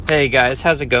Hey guys,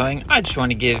 how's it going? I just want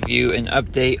to give you an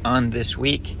update on this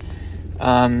week.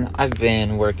 I've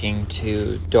been working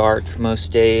to dark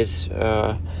most days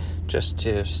just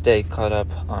to stay caught up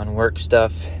on work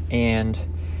stuff. And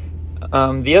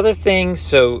the other thing,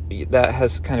 so that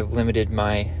has kind of limited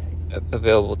my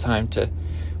available time to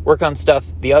work on stuff.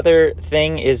 The other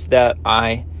thing is that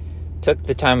I took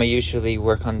the time I usually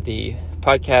work on the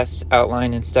podcast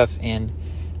outline and stuff and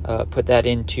put that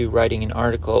into writing an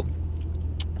article.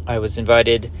 I was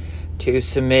invited to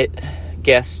submit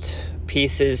guest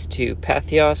pieces to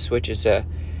Patheos, which is a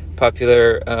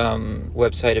popular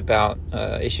website about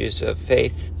issues of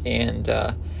faith, and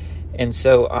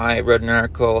so I wrote an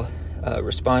article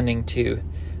responding to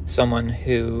someone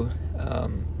who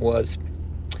was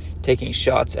taking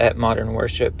shots at modern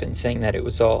worship and saying that it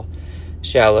was all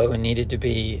shallow and needed to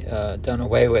be done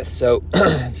away with. So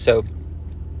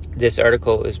this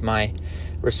article is my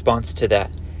response to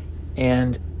that,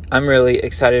 and I'm really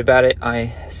excited about it.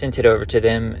 I sent it over to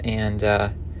them, and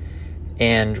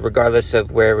regardless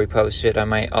of where we publish it, I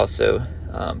might also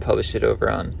publish it over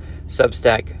on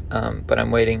Substack, but I'm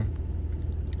waiting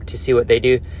to see what they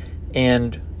do.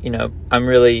 And, I'm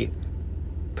really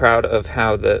proud of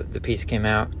how the piece came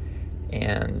out,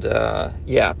 and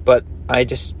but I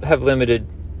just have limited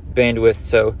bandwidth,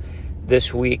 so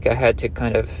this week I had to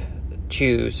kind of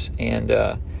choose, and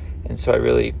so I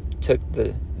really took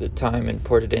the time and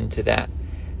poured it into that,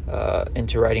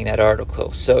 into writing that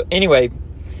article. So anyway,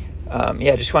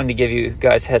 just wanted to give you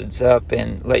guys heads up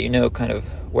and let you know kind of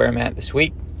where I'm at this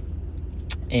week.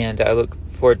 And I look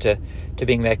forward to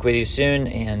being back with you soon.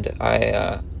 And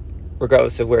I,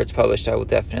 regardless of where it's published, I will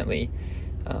definitely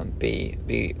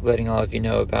be letting all of you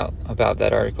know about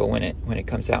that article when it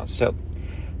comes out. So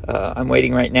I'm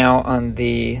waiting right now on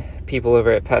the people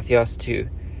over at Patheos to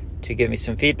give me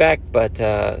some feedback, but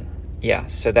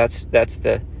so that's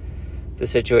the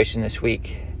situation this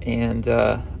week, and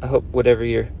I hope whatever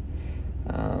your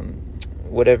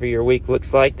week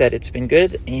looks like, that it's been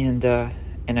good, and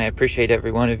I appreciate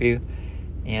every one of you,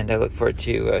 and I look forward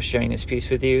to sharing this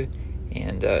piece with you,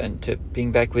 and to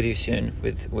being back with you soon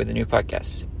with a new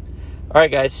podcast. All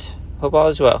right, guys, hope all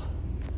is well.